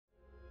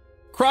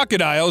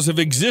Crocodiles have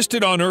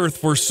existed on Earth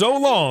for so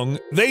long,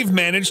 they've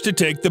managed to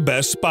take the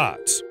best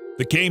spots.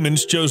 The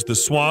caimans chose the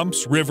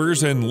swamps,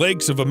 rivers, and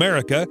lakes of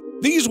America.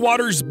 These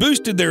waters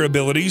boosted their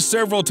abilities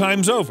several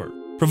times over,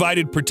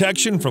 provided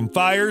protection from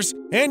fires,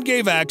 and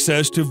gave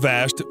access to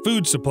vast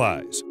food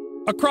supplies.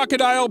 A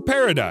crocodile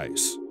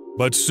paradise.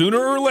 But sooner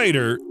or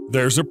later,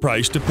 there's a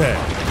price to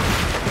pay.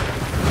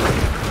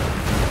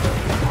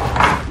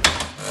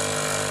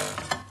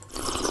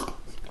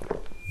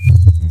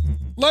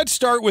 Let's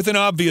start with an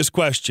obvious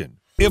question.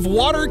 If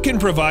water can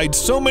provide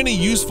so many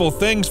useful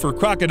things for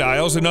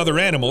crocodiles and other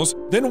animals,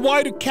 then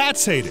why do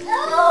cats hate it?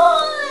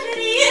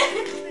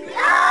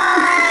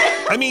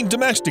 I mean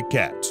domestic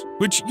cats,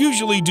 which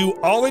usually do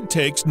all it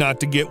takes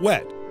not to get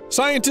wet.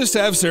 Scientists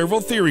have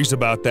several theories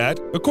about that.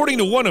 According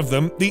to one of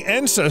them, the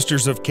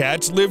ancestors of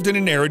cats lived in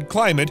an arid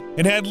climate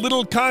and had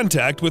little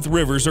contact with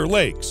rivers or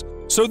lakes.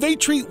 So they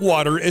treat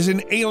water as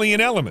an alien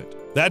element.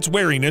 That's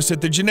wariness at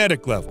the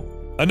genetic level.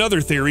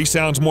 Another theory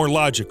sounds more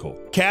logical.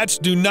 Cats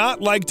do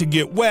not like to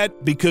get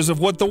wet because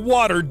of what the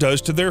water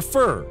does to their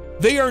fur.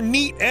 They are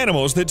neat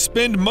animals that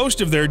spend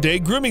most of their day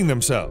grooming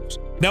themselves.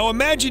 Now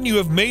imagine you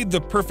have made the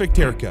perfect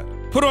haircut,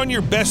 put on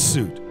your best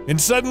suit, and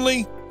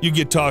suddenly you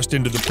get tossed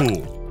into the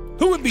pool.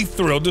 Who would be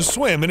thrilled to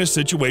swim in a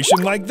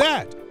situation like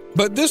that?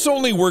 But this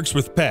only works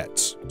with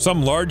pets.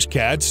 Some large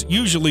cats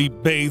usually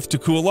bathe to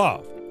cool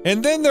off.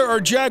 And then there are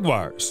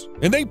jaguars,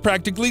 and they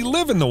practically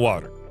live in the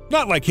water.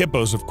 Not like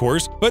hippos, of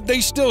course, but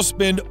they still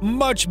spend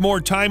much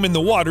more time in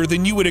the water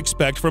than you would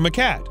expect from a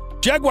cat.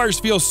 Jaguars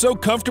feel so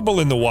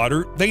comfortable in the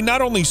water, they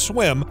not only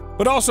swim,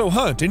 but also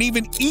hunt and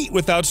even eat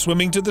without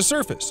swimming to the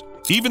surface.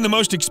 Even the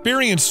most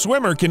experienced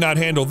swimmer cannot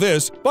handle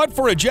this, but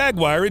for a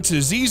jaguar, it's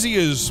as easy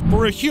as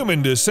for a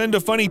human to send a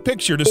funny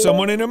picture to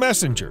someone in a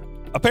messenger.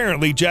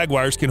 Apparently,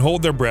 jaguars can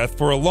hold their breath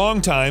for a long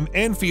time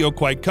and feel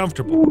quite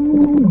comfortable.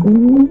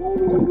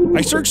 I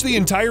searched the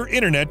entire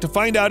internet to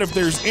find out if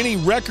there's any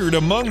record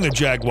among the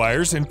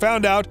jaguars and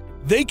found out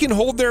they can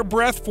hold their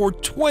breath for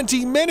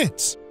 20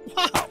 minutes.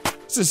 Wow,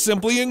 this is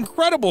simply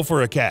incredible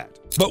for a cat.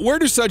 But where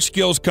do such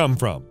skills come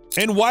from?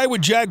 And why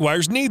would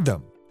jaguars need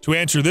them? To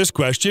answer this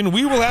question,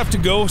 we will have to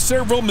go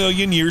several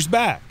million years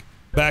back.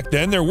 Back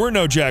then, there were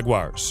no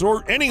jaguars,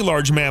 or any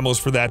large mammals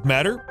for that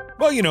matter.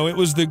 Well, you know, it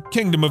was the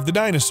kingdom of the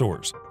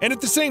dinosaurs, and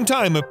at the same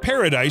time, a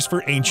paradise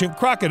for ancient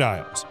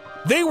crocodiles.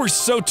 They were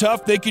so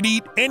tough they could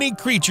eat any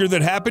creature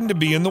that happened to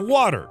be in the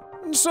water,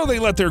 and so they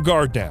let their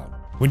guard down.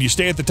 When you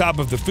stay at the top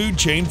of the food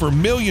chain for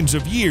millions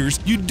of years,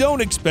 you don't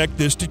expect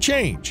this to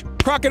change.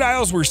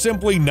 Crocodiles were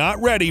simply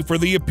not ready for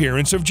the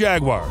appearance of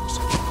jaguars.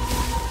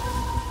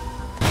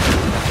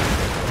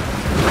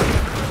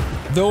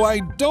 Though I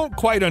don't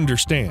quite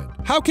understand,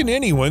 how can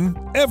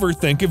anyone ever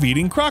think of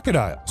eating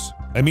crocodiles?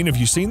 I mean, have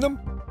you seen them?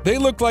 They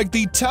look like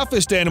the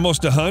toughest animals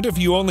to hunt if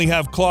you only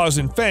have claws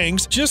and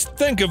fangs. Just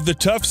think of the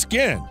tough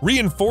skin,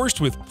 reinforced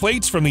with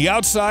plates from the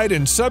outside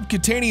and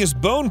subcutaneous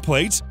bone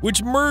plates,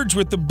 which merge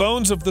with the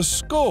bones of the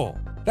skull.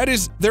 That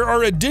is, there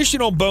are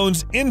additional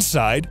bones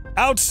inside,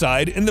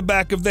 outside, in the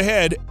back of the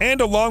head,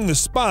 and along the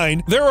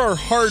spine, there are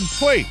hard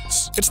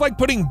plates. It's like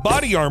putting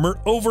body armor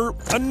over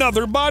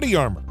another body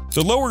armor.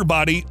 The lower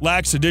body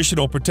lacks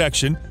additional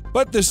protection,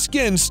 but the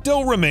skin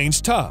still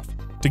remains tough.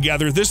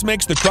 Together, this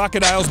makes the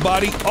crocodile's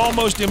body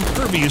almost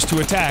impervious to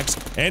attacks,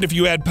 and if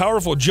you add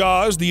powerful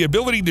jaws, the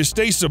ability to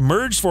stay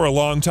submerged for a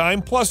long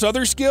time, plus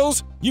other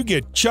skills, you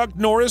get Chuck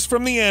Norris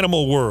from the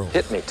animal world.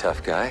 Hit me,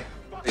 tough guy.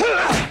 You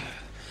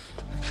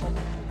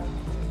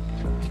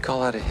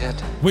call that a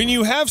hit? When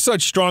you have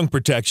such strong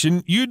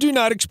protection, you do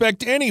not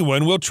expect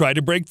anyone will try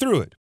to break through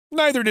it.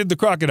 Neither did the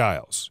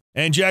crocodiles.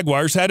 And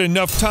jaguars had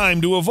enough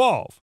time to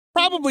evolve.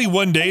 Probably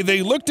one day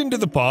they looked into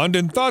the pond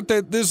and thought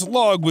that this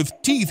log with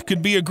teeth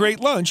could be a great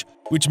lunch,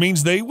 which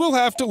means they will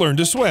have to learn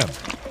to swim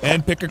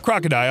and pick a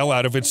crocodile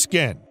out of its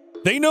skin.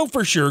 They know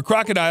for sure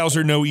crocodiles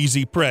are no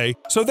easy prey,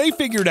 so they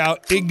figured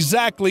out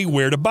exactly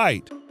where to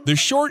bite. The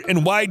short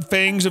and wide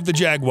fangs of the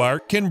jaguar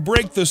can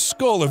break the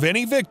skull of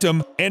any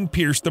victim and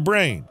pierce the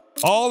brain.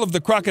 All of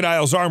the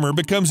crocodile's armor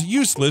becomes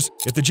useless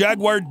if the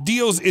jaguar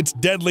deals its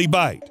deadly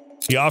bite.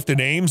 He often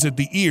aims at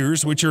the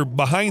ears, which are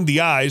behind the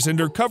eyes and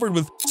are covered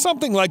with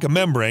something like a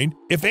membrane.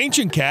 If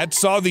ancient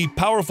cats saw the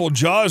powerful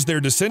jaws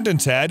their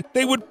descendants had,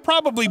 they would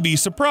probably be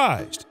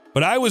surprised.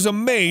 But I was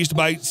amazed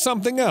by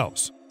something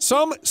else.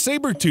 Some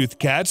saber-toothed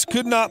cats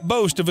could not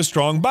boast of a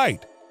strong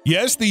bite.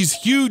 Yes, these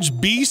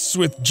huge beasts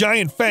with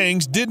giant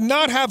fangs did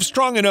not have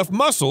strong enough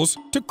muscles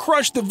to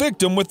crush the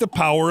victim with the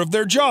power of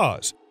their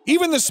jaws.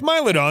 Even the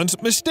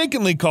smilodons,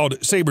 mistakenly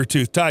called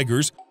saber-toothed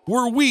tigers,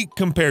 were weak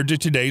compared to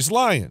today's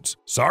lions.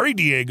 Sorry,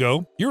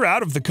 Diego, you're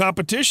out of the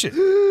competition.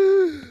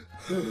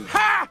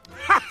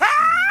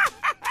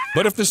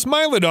 But if the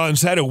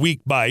smilodons had a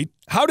weak bite,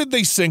 how did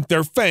they sink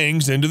their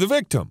fangs into the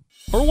victim?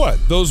 Or what,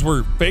 those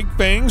were fake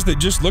fangs that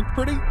just looked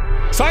pretty?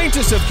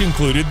 Scientists have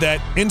concluded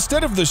that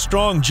instead of the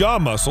strong jaw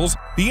muscles,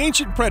 the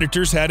ancient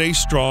predators had a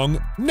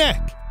strong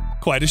neck.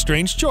 Quite a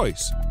strange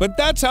choice, but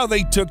that's how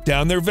they took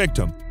down their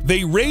victim.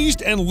 They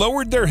raised and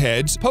lowered their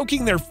heads,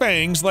 poking their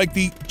fangs like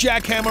the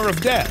jackhammer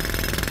of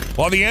death.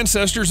 While the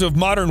ancestors of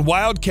modern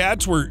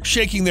wildcats were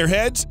shaking their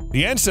heads,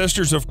 the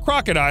ancestors of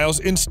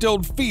crocodiles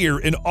instilled fear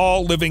in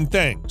all living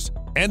things.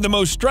 And the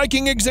most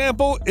striking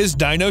example is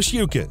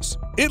Deinosuchus.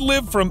 It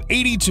lived from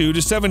 82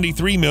 to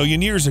 73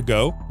 million years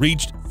ago,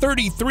 reached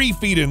 33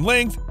 feet in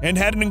length, and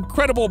had an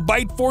incredible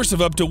bite force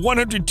of up to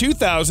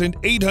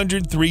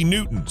 102,803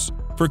 newtons.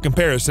 For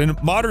comparison,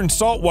 modern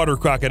saltwater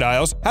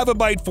crocodiles have a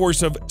bite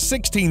force of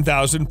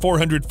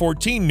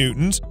 16,414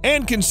 newtons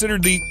and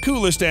considered the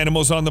coolest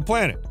animals on the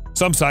planet.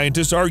 Some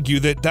scientists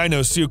argue that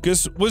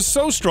Deinosuchus was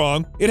so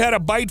strong it had a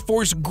bite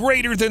force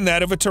greater than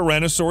that of a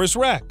Tyrannosaurus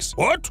rex.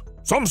 What?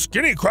 Some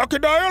skinny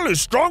crocodile is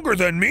stronger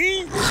than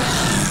me?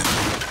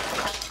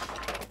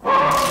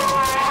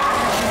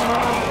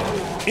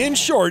 In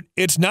short,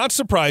 it's not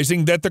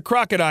surprising that the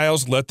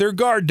crocodiles let their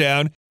guard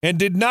down and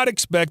did not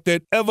expect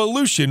that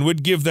evolution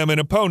would give them an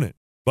opponent.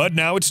 But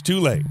now it's too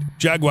late.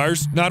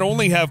 Jaguars not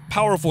only have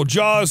powerful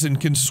jaws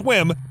and can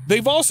swim,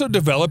 they've also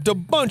developed a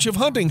bunch of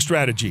hunting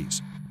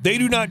strategies. They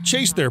do not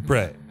chase their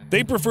prey.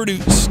 They prefer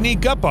to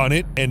sneak up on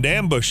it and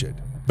ambush it.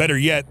 Better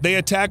yet, they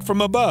attack from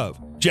above.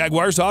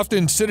 Jaguars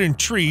often sit in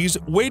trees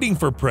waiting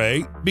for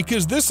prey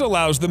because this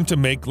allows them to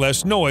make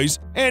less noise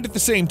and at the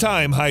same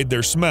time hide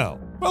their smell.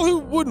 Well, who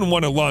wouldn't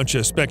want to launch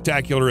a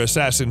spectacular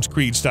Assassin's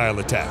Creed-style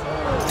attack?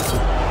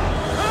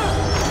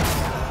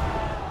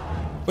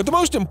 But the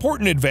most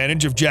important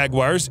advantage of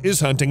jaguars is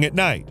hunting at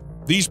night.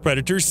 These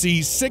predators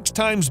see 6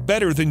 times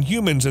better than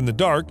humans in the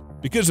dark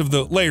because of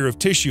the layer of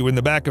tissue in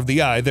the back of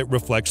the eye that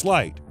reflects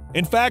light.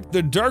 In fact,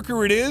 the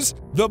darker it is,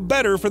 the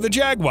better for the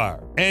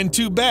jaguar, and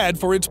too bad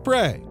for its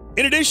prey.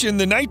 In addition,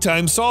 the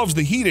nighttime solves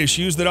the heat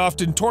issues that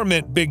often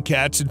torment big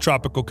cats in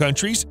tropical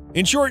countries.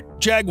 In short,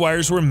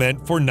 jaguars were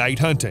meant for night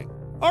hunting.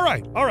 All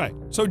right.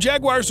 So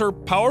jaguars are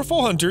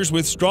powerful hunters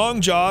with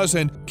strong jaws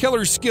and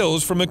killer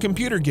skills from a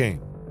computer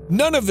game.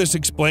 None of this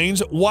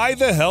explains why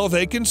the hell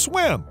they can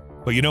swim.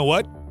 But you know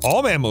what?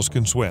 All mammals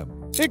can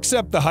swim,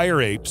 except the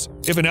higher apes.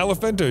 If an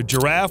elephant, a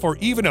giraffe, or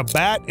even a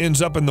bat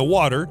ends up in the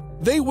water,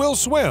 they will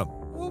swim.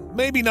 Well,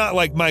 maybe not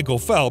like Michael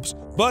Phelps,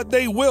 but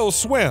they will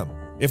swim.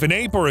 If an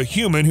ape or a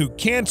human who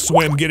can't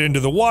swim get into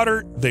the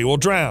water, they will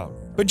drown.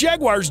 But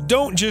jaguars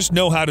don't just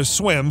know how to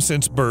swim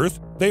since birth,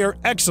 they are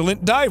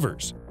excellent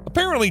divers.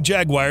 Apparently,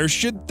 jaguars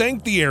should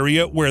thank the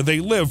area where they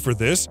live for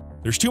this.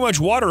 There's too much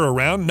water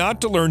around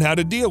not to learn how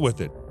to deal with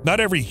it. Not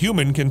every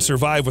human can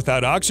survive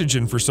without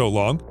oxygen for so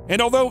long,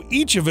 and although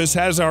each of us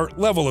has our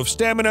level of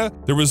stamina,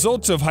 the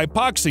results of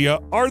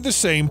hypoxia are the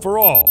same for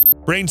all.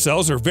 Brain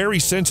cells are very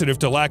sensitive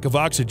to lack of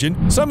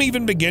oxygen. Some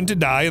even begin to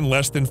die in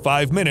less than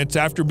 5 minutes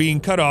after being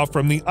cut off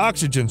from the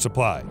oxygen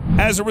supply.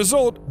 As a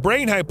result,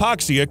 brain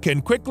hypoxia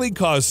can quickly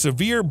cause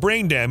severe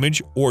brain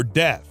damage or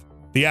death.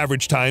 The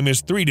average time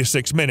is 3 to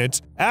 6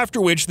 minutes, after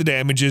which the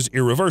damage is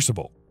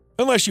irreversible.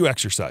 Unless you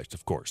exercised,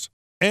 of course.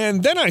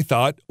 And then I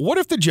thought, what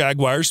if the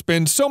jaguars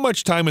spend so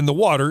much time in the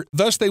water,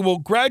 thus they will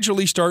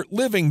gradually start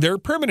living there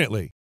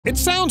permanently? It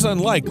sounds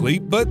unlikely,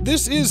 but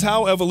this is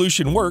how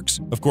evolution works.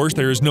 Of course,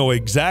 there is no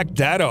exact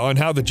data on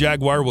how the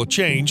jaguar will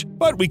change,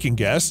 but we can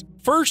guess.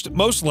 First,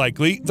 most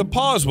likely, the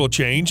paws will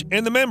change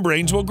and the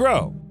membranes will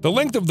grow. The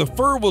length of the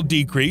fur will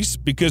decrease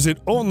because it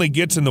only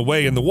gets in the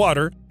way in the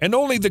water, and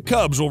only the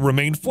cubs will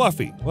remain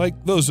fluffy,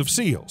 like those of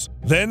seals.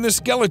 Then the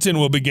skeleton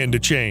will begin to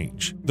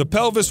change. The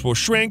pelvis will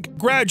shrink,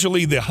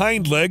 gradually the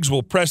hind legs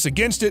will press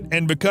against it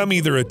and become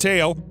either a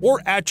tail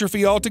or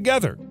atrophy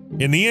altogether.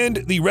 In the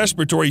end, the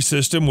respiratory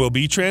system will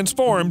be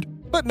transformed,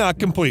 but not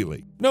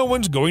completely. No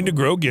one's going to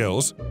grow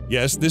gills.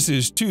 Yes, this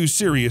is too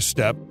serious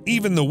step.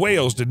 Even the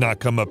whales did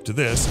not come up to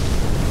this.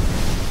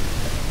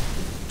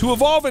 To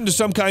evolve into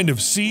some kind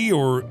of sea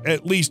or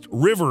at least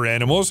river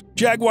animals,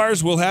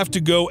 jaguars will have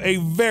to go a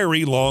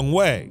very long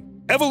way.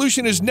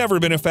 Evolution has never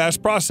been a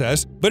fast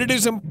process, but it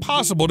is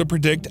impossible to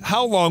predict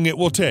how long it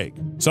will take.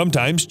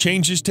 Sometimes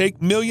changes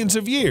take millions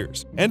of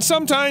years, and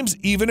sometimes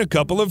even a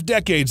couple of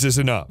decades is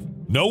enough.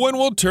 No one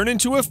will turn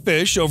into a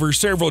fish over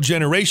several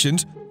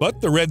generations, but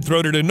the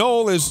red-throated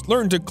anole has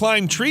learned to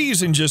climb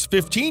trees in just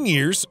 15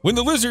 years when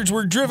the lizards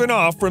were driven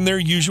off from their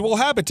usual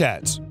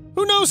habitats.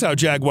 Who knows how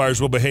jaguars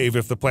will behave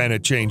if the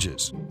planet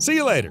changes? See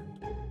you later.